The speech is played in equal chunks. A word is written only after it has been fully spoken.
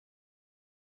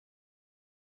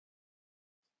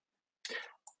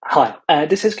Hi,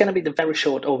 this is going to be the very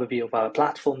short overview of our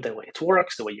platform, the way it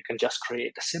works, the way you can just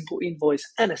create a simple invoice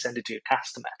and send it to your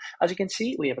customer. As you can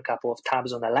see, we have a couple of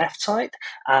tabs on the left side.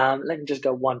 Let me just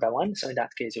go one by one. So in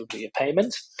that case, it will be your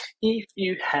payments. If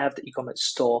you have the e-commerce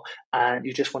store and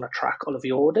you just want to track all of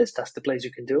your orders, that's the place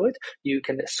you can do it. You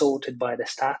can sort it by the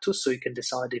status, so you can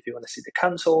decide if you want to see the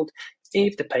cancelled,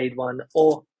 if the paid one,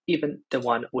 or even the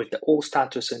one with the all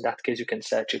status. So in that case, you can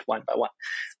search it one by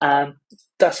one.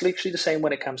 That's literally the same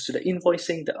when it comes to the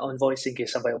invoicing. The invoicing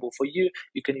is available for you.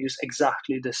 You can use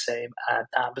exactly the same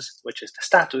tabs, which is the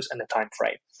status and the time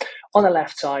frame. On the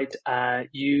left side,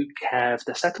 you have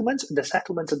the settlements. The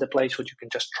settlements are the place where you can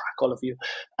just track all of your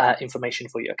information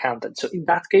for your accountant. So in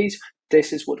that case,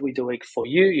 this is what we're doing for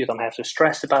you. You don't have to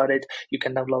stress about it. You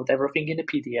can download everything in a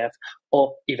PDF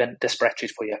or even the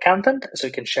spreadsheet for your accountant, so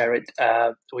you can share it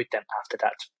with them after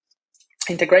that.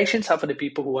 Integrations are for the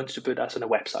people who want to put us on a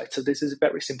website. So this is a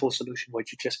very simple solution where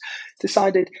you just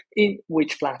decided in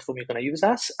which platform you're going to use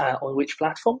us, on which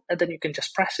platform, and then you can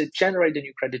just press it, generate the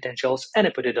new credentials,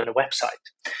 and put it on a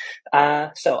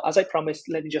website. So as I promised,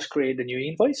 let me just create a new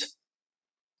invoice.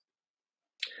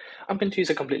 I'm going to use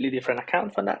a completely different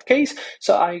account for that case.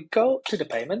 So I go to the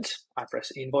payments, I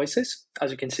press invoices.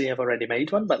 As you can see, I've already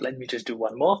made one, but let me just do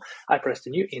one more. I press the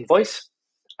new invoice.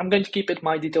 I'm going to keep it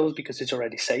my details because it's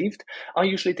already saved. I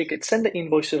usually send the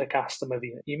invoice to the customer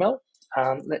via email.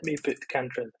 Let me put the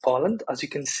country in Poland. As you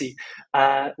can see,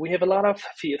 we have a lot of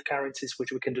fiat currencies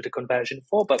which we can do the conversion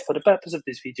for, but for the purpose of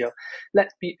this video, let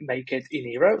me make it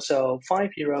in euro. So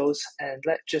 €5, and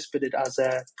let's just put it as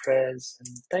a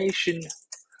presentation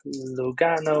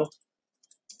Lugano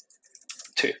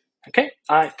 2. Okay,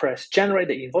 I press generate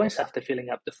the invoice after filling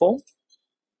up the form.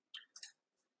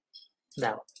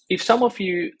 Now, if some of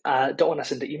you don't want to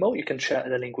send the email, you can share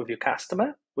the link with your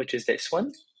customer, which is this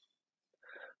one.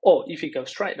 Or if you go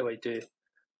straight away to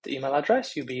the email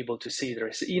address, you'll be able to see there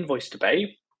is an invoice to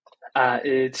pay.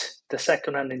 It's the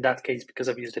second one in that case because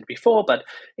I've used it before, but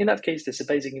in that case, there's a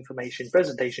basic information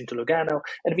presentation to Lugano,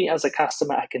 and me as a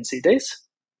customer, I can see this.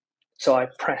 So I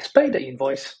press pay the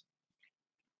invoice,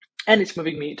 and it's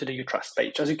moving me to the Utrust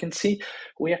page. As you can see,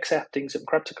 we're accepting some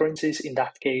cryptocurrencies. In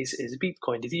that case, is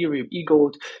Bitcoin, Ethereum,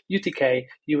 eGold, UTK,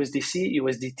 USDC,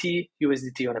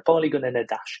 USDT on a Polygon, and a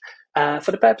Dash.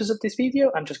 For the purpose of this video,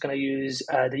 I'm just going to use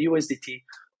the USDT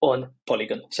on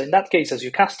Polygon. So in that case, as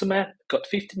your customer, got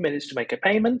 15 minutes to make a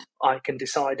payment. I can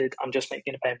decide that I'm just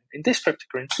making a payment in this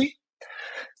cryptocurrency.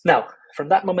 Now, from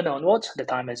that moment onwards, the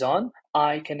time is on.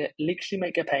 I can literally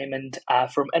make a payment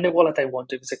from any wallet I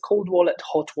want. If it's a cold wallet,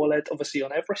 hot wallet, obviously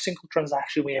on every single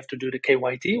transaction, we have to do the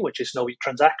KYT, which is no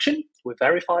transaction. We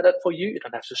verify that for you. You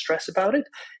don't have to stress about it.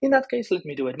 In that case, let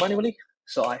me do it manually.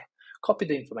 So I copy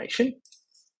the information.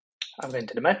 I'm going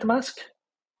to the MetaMask.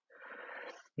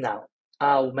 Now,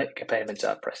 I'll make a payment.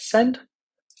 So I press send,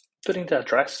 putting the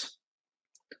address.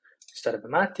 Instead of a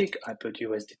Matic, I put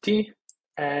USDT.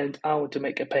 And I want to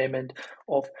make a payment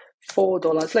of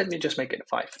 $4. Let me just make it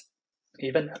 5.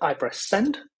 Even I press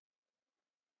send,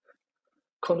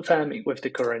 confirming with the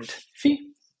current fee,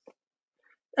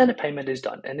 and the payment is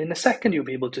done. And in a second, you'll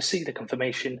be able to see the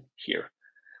confirmation here.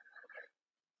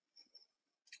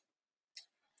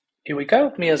 Here we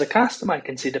go. Me as a customer, I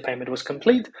can see the payment was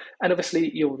complete, and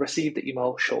obviously you'll receive the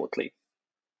email shortly.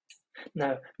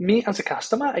 Now, me as a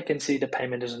customer, I can see the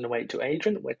payment is on the way to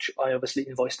Adrian, which I obviously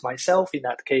invoiced myself. In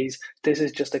that case, this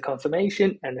is just a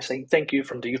confirmation and saying thank you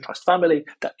from the Utrust family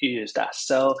that you used us.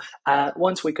 So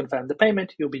once we confirm the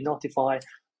payment, you'll be notified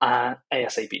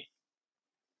ASAP.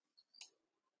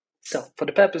 So for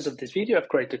the purpose of this video, I've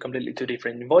created completely two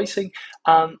different invoicing.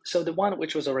 So the one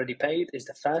which was already paid is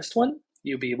the first one.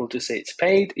 You'll be able to say it's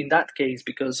paid. In that case,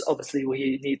 because obviously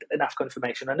we need enough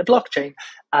confirmation on the blockchain,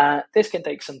 this can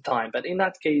take some time. But in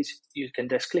that case, you can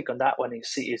just click on that one and you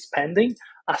see it's pending.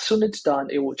 As soon as it's done,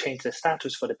 it will change the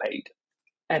status for the paid.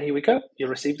 And here we go. You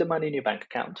receive the money in your bank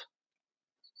account.